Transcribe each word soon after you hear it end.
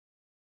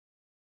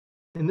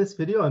In this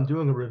video, I'm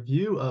doing a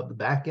review of the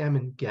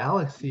Backgammon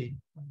Galaxy,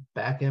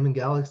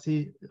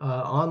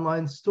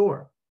 online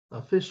store,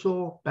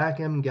 official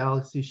Backgammon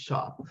Galaxy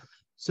shop.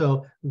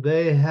 So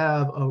they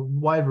have a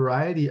wide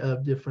variety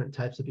of different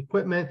types of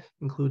equipment,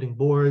 including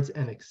boards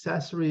and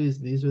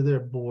accessories. These are their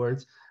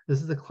boards.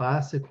 This is a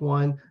classic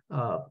one,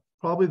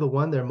 probably the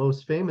one they're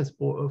most famous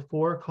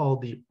for,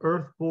 called the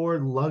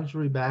Earthboard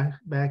Luxury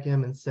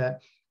Backgammon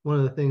Set. One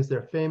of the things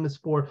they're famous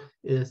for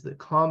is the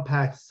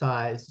compact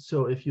size.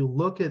 So if you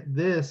look at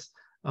this,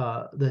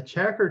 the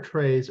checker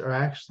trays are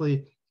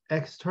actually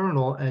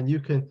external, and you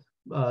can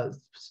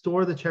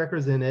store the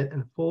checkers in it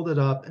and fold it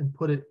up and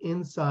put it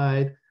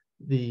inside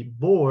the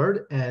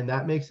board, and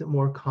that makes it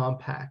more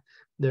compact.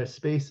 There's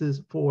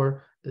spaces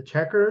for the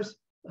checkers,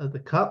 the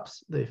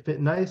cups, they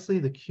fit nicely.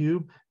 The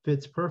cube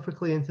fits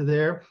perfectly into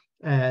there,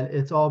 and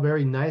it's all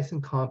very nice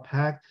and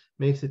compact,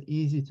 makes it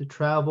easy to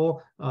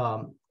travel.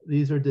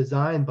 These are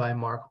designed by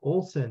Mark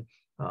Olsen,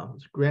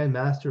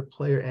 Grandmaster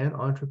player and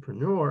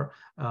entrepreneur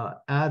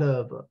out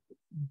of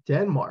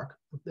Denmark.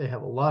 They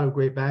have a lot of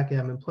great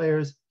backgammon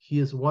players. He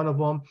is one of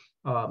them.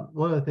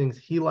 One of the things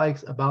he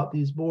likes about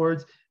these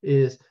boards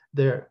is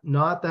they're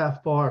not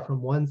that far from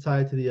one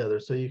side to the other.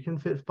 So you can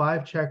fit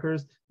 5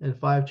 checkers and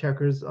 5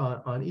 checkers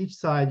on each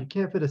side. You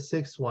can't fit a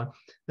 6th one.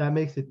 That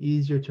makes it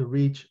easier to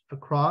reach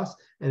across,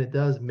 and it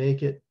does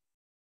make it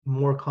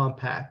more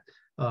compact.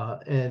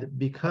 And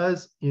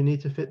because you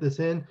need to fit this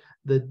in,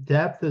 the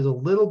depth is a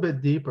little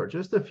bit deeper,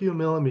 just a few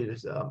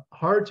millimeters.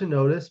 Hard to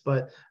notice,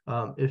 but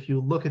if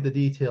you look at the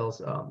details,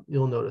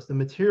 you'll notice the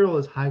material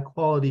is high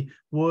quality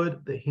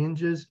wood. The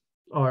hinges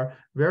are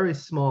very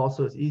small,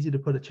 so it's easy to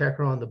put a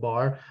checker on the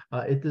bar.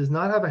 It does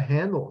not have a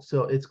handle,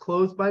 so it's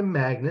closed by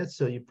magnets,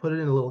 so you put it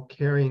in a little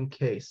carrying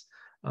case.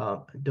 I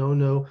don't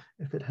know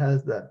if it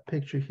has that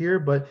picture here,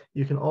 but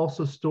you can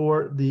also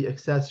store the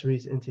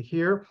accessories into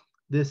here.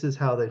 This is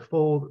how they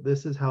fold.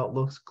 This is how it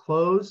looks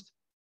closed.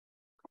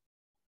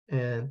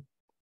 And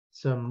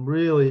some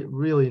really,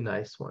 really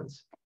nice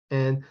ones.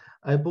 And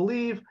I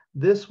believe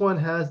this one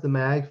has the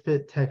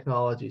MagFit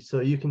technology,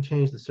 so you can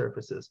change the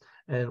surfaces.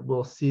 And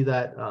we'll see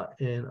that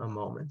in a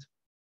moment.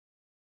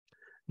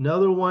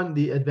 Another one,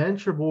 the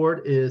adventure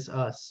board, is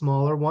a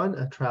smaller one,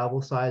 a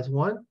travel size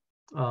one.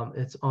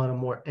 It's on a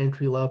more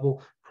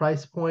entry-level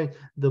price point.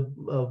 The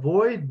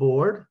Void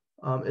board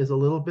is a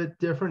little bit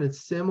different.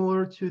 It's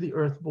similar to the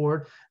Earth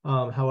board.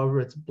 However,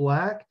 it's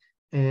black,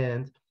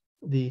 and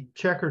the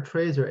checker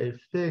trays are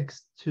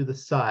affixed to the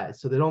side,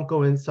 so they don't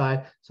go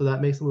inside, so that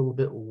makes it a little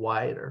bit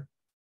wider.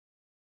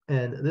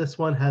 And this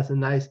one has a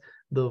nice,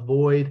 the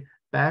Void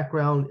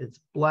background. It's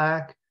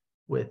black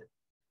with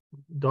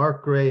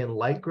dark gray and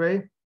light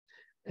gray.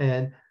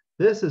 And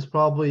this is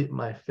probably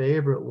my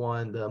favorite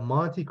one, the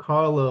Monte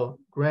Carlo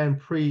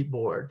Grand Prix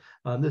board.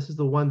 This is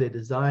the one they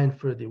designed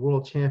for the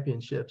World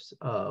Championships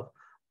of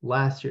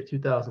last year,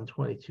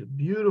 2022.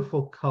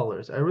 Beautiful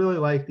colors. I really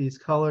like these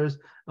colors.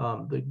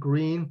 The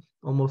green,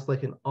 almost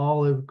like an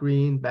olive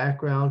green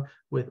background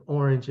with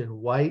orange and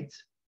white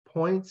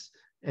points.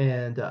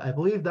 And I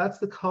believe that's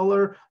the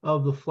color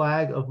of the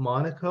flag of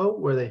Monaco,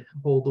 where they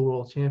hold the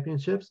World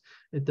Championships.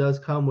 It does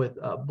come with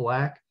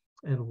black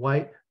and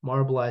white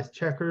marbleized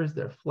checkers.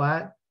 They're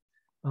flat.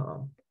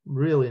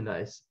 Really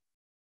nice.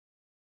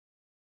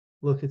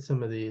 Look at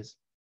some of these.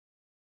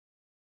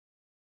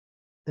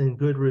 And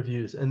good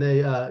reviews. And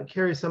they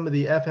carry some of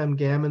the FM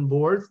Gammon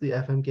boards. The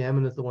FM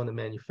Gammon is the one that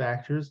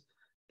manufactures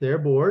their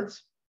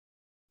boards.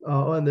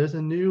 Oh, and there's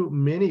a new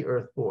mini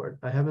Earth board.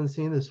 I haven't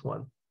seen this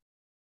one.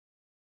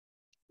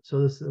 So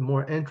this is a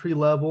more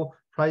entry-level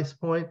price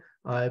point.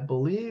 I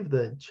believe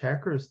the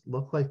checkers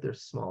look like they're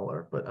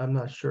smaller, but I'm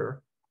not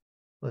sure.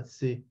 Let's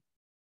see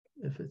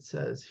if it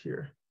says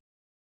here.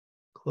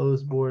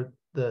 Closed board.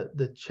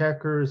 The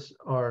checkers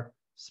are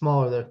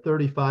smaller. They're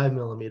 35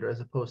 millimeter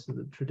as opposed to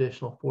the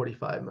traditional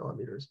 45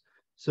 millimeters.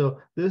 So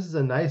this is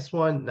a nice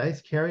one,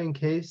 nice carrying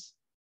case,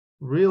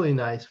 really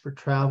nice for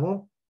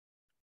travel,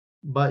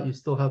 but you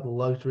still have the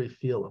luxury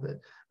feel of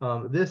it.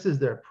 This is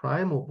their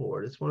Primal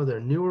board. It's one of their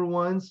newer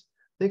ones.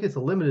 I think it's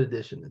a limited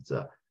edition. It's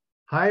a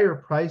higher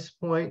price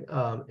point.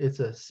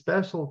 It's a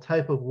special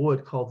type of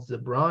wood called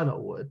Zebrana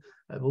wood,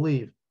 I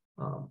believe.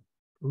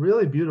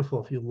 Really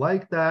beautiful. If you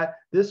like that,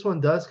 this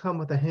one does come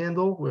with a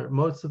handle where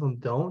most of them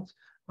don't,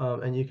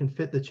 and you can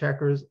fit the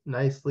checkers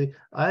nicely.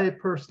 I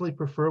personally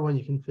prefer when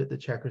you can fit the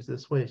checkers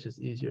this way. It's just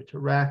easier to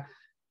rack.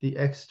 The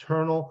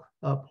external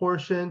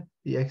portion,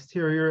 the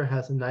exterior,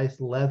 has a nice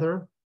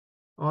leather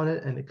on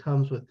it, and it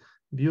comes with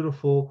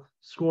beautiful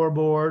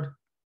scoreboard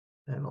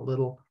and a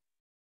little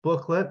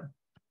booklet.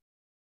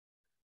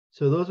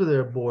 So those are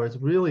their boards,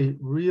 really,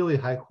 really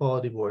high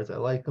quality boards. I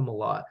like them a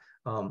lot.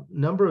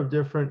 Number of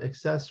different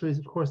accessories.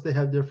 Of course, they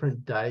have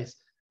different dice,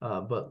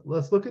 but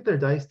let's look at their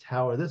dice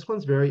tower. This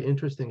one's very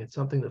interesting. It's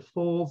something that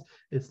folds.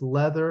 It's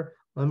leather.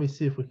 Let me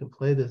see if we can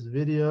play this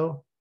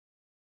video.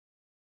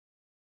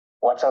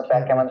 What's up,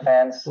 Backgammon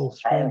fans?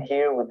 I am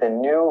here with the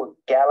new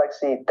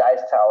Galaxy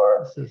Dice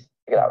Tower. This is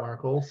Check it out.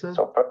 Mark Olsen.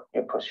 So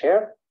you push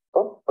here,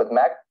 boop, with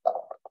Mac.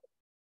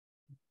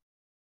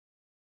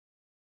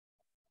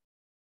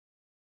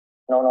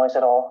 no noise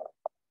at all.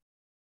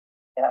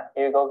 Yeah,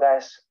 here you go,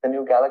 guys. The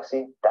new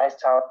Galaxy dice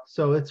tower.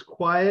 So it's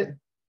quiet.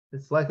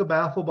 It's like a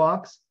baffle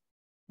box.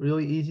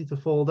 Really easy to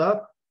fold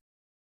up.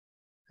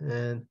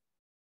 And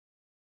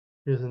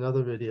here's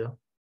another video.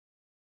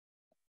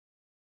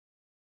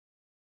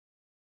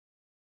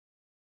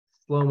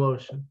 Slow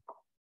motion.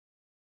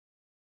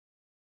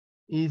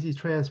 Easy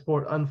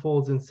transport,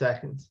 unfolds in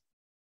seconds.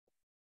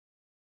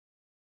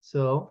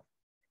 So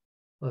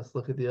let's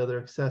look at the other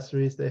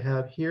accessories they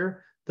have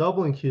here.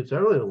 Doubling cubes. I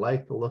really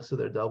like the looks of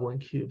their doubling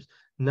cubes.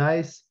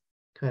 Nice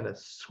kind of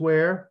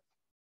square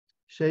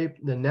shape.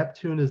 The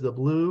Neptune is the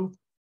blue,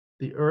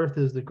 the Earth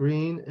is the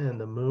green, and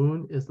the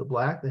moon is the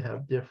black. They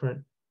have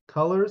different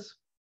colors.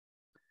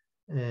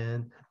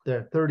 And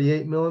they're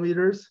 38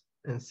 millimeters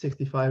and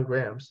 65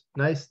 grams.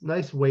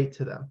 Nice weight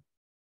to them.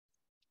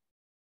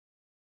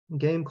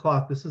 Game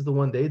clock. This is the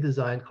one they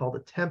designed called the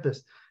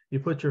Tempest. You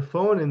put your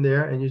phone in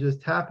there and you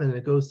just tap it and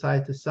it goes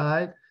side to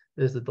side.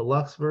 There's the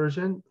deluxe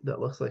version that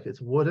looks like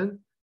it's wooden.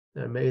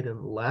 They're made in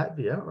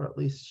Latvia, or at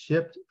least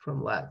shipped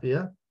from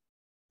Latvia.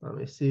 Let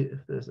me see if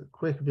there's a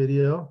quick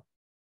video.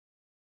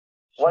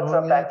 What's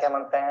up,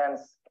 Backgammon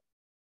fans?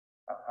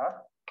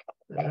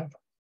 There.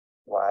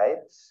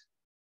 White,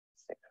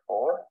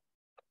 6-4.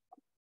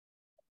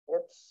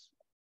 Oops.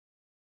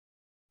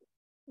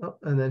 Oh,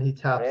 and then he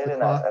taps really the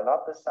clock. Nice. I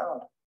love the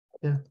sound.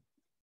 Yeah.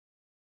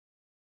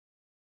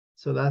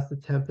 So that's the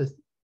Tempest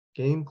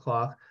game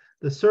clock.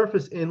 The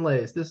surface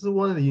inlays. This is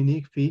one of the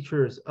unique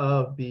features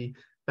of the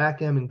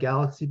Backgammon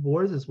Galaxy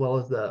boards, as well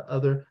as the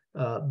other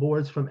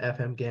boards from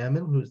FM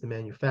Gammon, who's the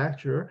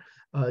manufacturer.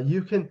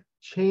 You can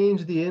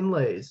change the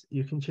inlays.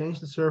 You can change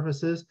the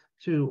surfaces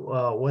to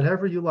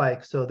whatever you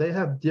like. So they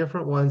have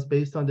different ones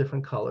based on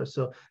different colors.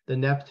 So the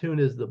Neptune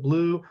is the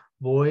blue,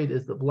 Void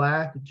is the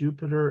black,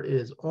 Jupiter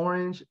is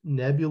orange,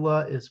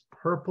 Nebula is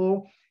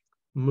purple,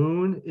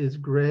 Moon is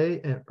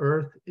gray, and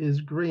Earth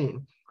is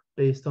green,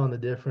 based on the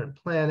different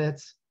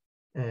planets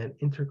and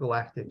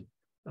intergalactic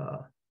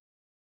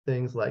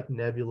things like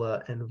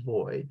Nebula and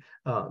Void.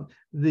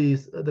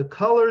 The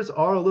colors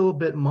are a little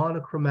bit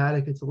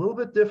monochromatic. It's a little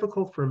bit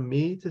difficult for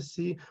me to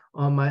see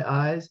on my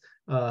eyes.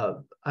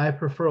 I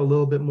prefer a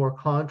little bit more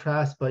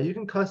contrast, but you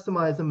can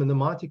customize them, and the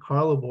Monte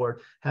Carlo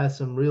board has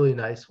some really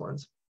nice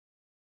ones.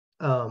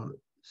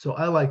 So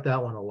I like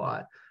that one a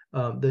lot.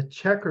 The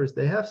checkers,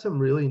 they have some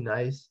really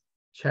nice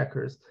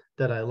checkers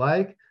that I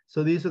like.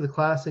 So these are the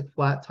classic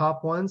flat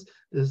top ones.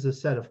 This is a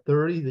set of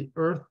 30. The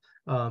Earth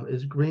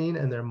is green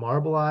and they're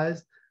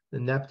marbleized. The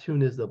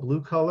Neptune is the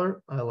blue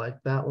color. I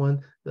like that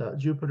one. The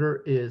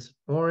Jupiter is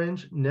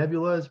orange.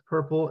 Nebula is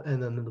purple.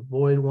 And then the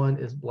Void one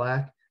is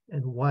black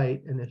and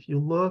white. And if you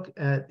look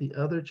at the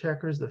other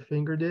checkers, the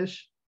finger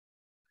dish,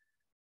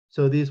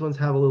 so these ones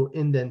have a little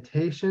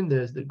indentation.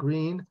 There's the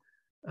green.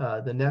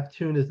 The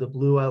Neptune is the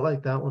blue. I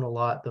like that one a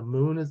lot. The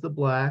Moon is the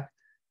black.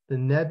 The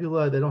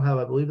Nebula, they don't have,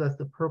 I believe that's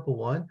the purple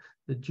one.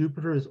 The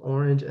Jupiter is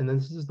orange. And then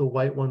this is the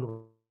white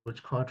one,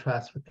 which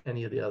contrasts with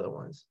any of the other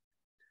ones.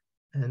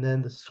 And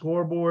then the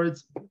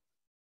scoreboards,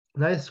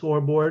 nice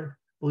scoreboard. I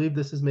believe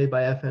this is made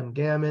by FM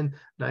Gammon.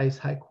 Nice,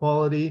 high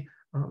quality.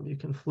 You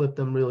can flip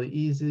them really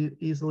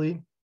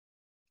easily.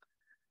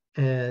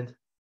 And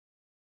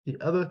the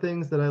other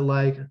things that I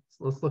like,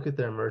 let's look at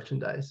their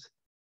merchandise.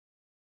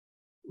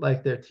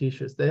 Like their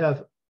t-shirts. They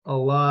have a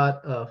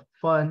lot of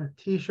fun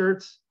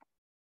t-shirts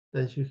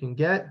that you can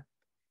get,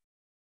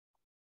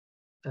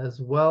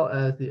 as well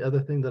as the other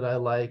thing that I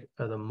like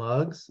are the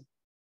mugs.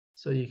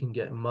 So you can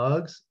get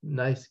mugs,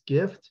 nice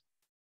gift,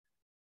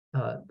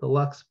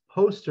 deluxe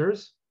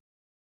posters.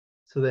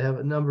 So they have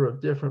a number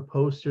of different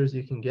posters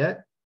you can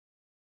get,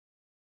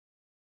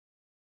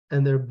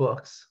 and their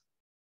books.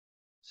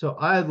 So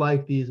I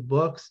like these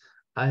books.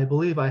 I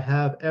believe I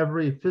have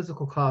every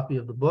physical copy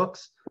of the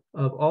books,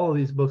 of all of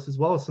these books, as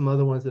well as some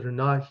other ones that are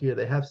not here.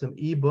 They have some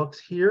ebooks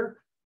here.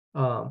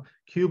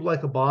 Cube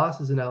Like a Boss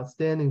is an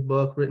outstanding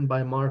book written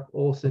by Mark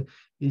Olson.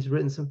 He's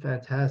written some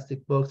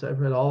fantastic books. I've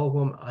read all of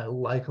them. I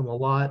like them a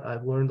lot.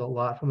 I've learned a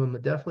lot from them. I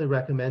definitely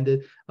recommend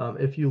it.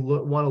 If you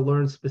want to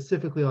learn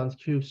specifically on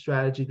cube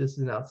strategy, this is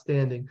an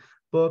outstanding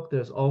book.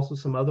 There's also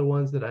some other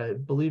ones that I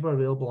believe are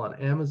available on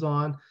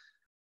Amazon,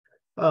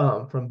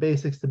 from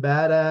Basics to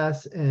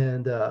Badass,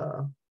 and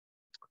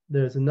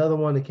there's another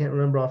one I can't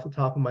remember off the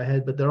top of my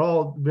head, but they're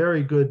all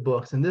very good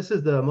books. And this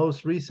is the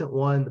most recent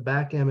one, the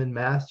Backgammon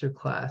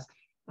Masterclass.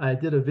 I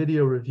did a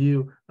video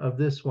review of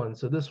this one.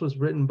 So this was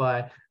written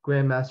by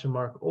Grandmaster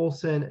Mark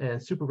Olson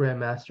and Super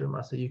Grandmaster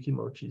Masayuki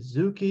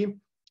Mochizuki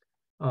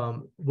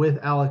with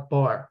Alec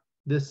Barr.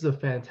 This is a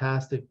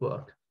fantastic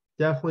book.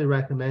 Definitely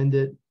recommend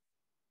it.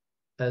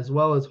 As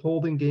well as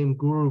Holding Game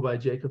Guru by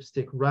Jacob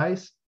Stick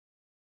Rice.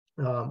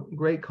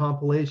 Great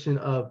compilation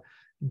of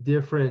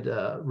different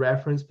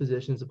reference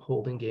positions of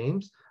holding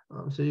games.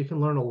 So you can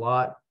learn a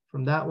lot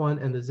from that one.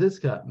 And the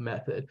Ziska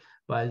method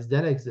by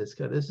Zdenek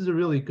Ziska. This is a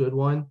really good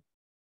one.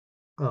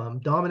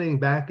 Dominating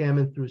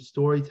backgammon through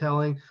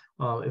storytelling.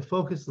 It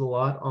focuses a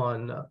lot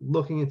on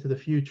looking into the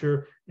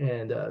future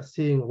and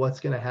seeing what's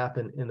going to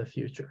happen in the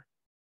future.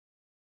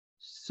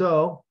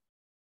 So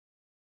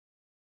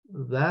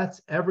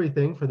that's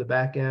everything for the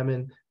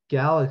Backgammon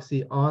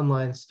Galaxy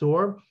online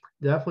store.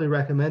 Definitely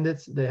recommend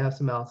it. They have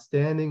some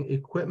outstanding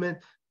equipment.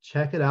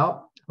 Check it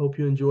out. Hope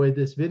you enjoyed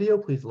this video.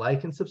 Please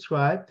like and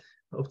subscribe.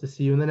 Hope to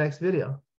see you in the next video.